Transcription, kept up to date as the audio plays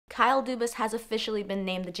Kyle Dubas has officially been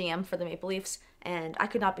named the GM for the Maple Leafs, and I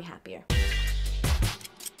could not be happier.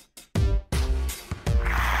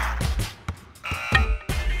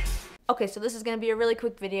 Okay, so this is going to be a really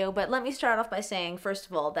quick video, but let me start off by saying, first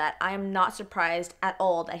of all, that I am not surprised at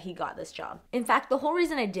all that he got this job. In fact, the whole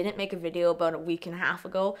reason I didn't make a video about a week and a half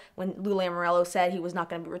ago when Lou Lamoriello said he was not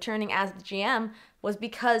going to be returning as the GM was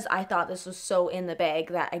because I thought this was so in the bag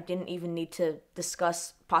that I didn't even need to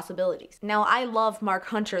discuss possibilities. Now, I love Mark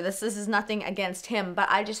Hunter. This is nothing against him, but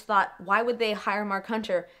I just thought, why would they hire Mark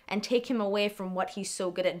Hunter and take him away from what he's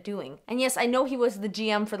so good at doing? And yes, I know he was the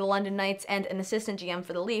GM for the London Knights and an assistant GM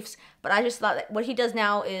for the Leafs, but I just thought that what he does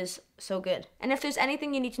now is so good. And if there's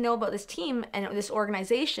anything you need to know about this team and this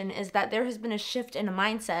organization is that there has been a shift in a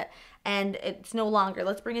mindset, and it's no longer,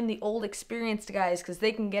 let's bring in the old experienced guys because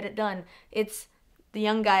they can get it done. It's the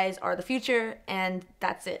young guys are the future, and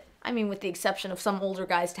that's it. I mean, with the exception of some older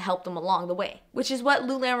guys to help them along the way. Which is what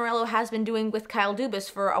Lou Lamoriello has been doing with Kyle Dubas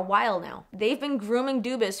for a while now. They've been grooming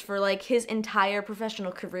Dubas for like his entire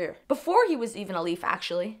professional career. Before he was even a Leaf,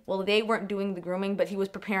 actually. Well, they weren't doing the grooming, but he was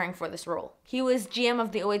preparing for this role. He was GM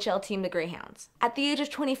of the OHL team, the Greyhounds. At the age of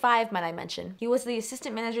 25, might I mention. He was the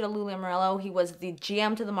assistant manager to Lou Lamoriello. He was the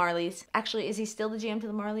GM to the Marlies. Actually, is he still the GM to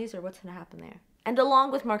the Marlies, or what's gonna happen there? And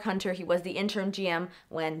along with Mark Hunter, he was the interim GM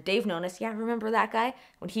when Dave Nonis, yeah, remember that guy?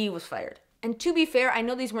 When he was fired. And to be fair, I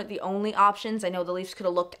know these weren't the only options. I know the Leafs could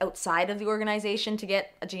have looked outside of the organization to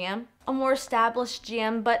get a GM, a more established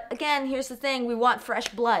GM, but again, here's the thing, we want fresh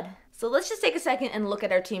blood. So let's just take a second and look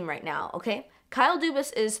at our team right now, okay? Kyle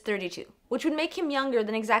Dubas is 32, which would make him younger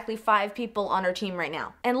than exactly 5 people on our team right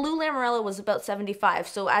now. And Lou Lamoriello was about 75,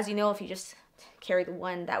 so as you know, if you just carry the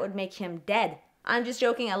 1, that would make him dead. I'm just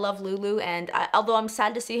joking, I love Lulu, and although I'm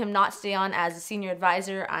sad to see him not stay on as a senior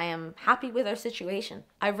advisor, I am happy with our situation.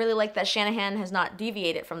 I really like that Shanahan has not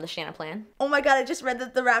deviated from the Shanahan plan. Oh my god, I just read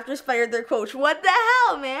that the Raptors fired their coach. What the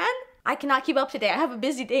hell, man? I cannot keep up today. I have a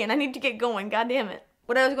busy day and I need to get going, god damn it.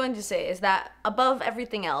 What I was going to say is that above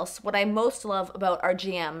everything else, what I most love about our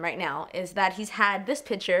GM right now is that he's had this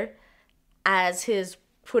picture as his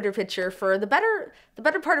Twitter picture for the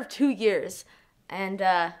better part of 2 years. And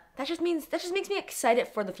that just makes me excited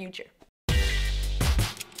for the future.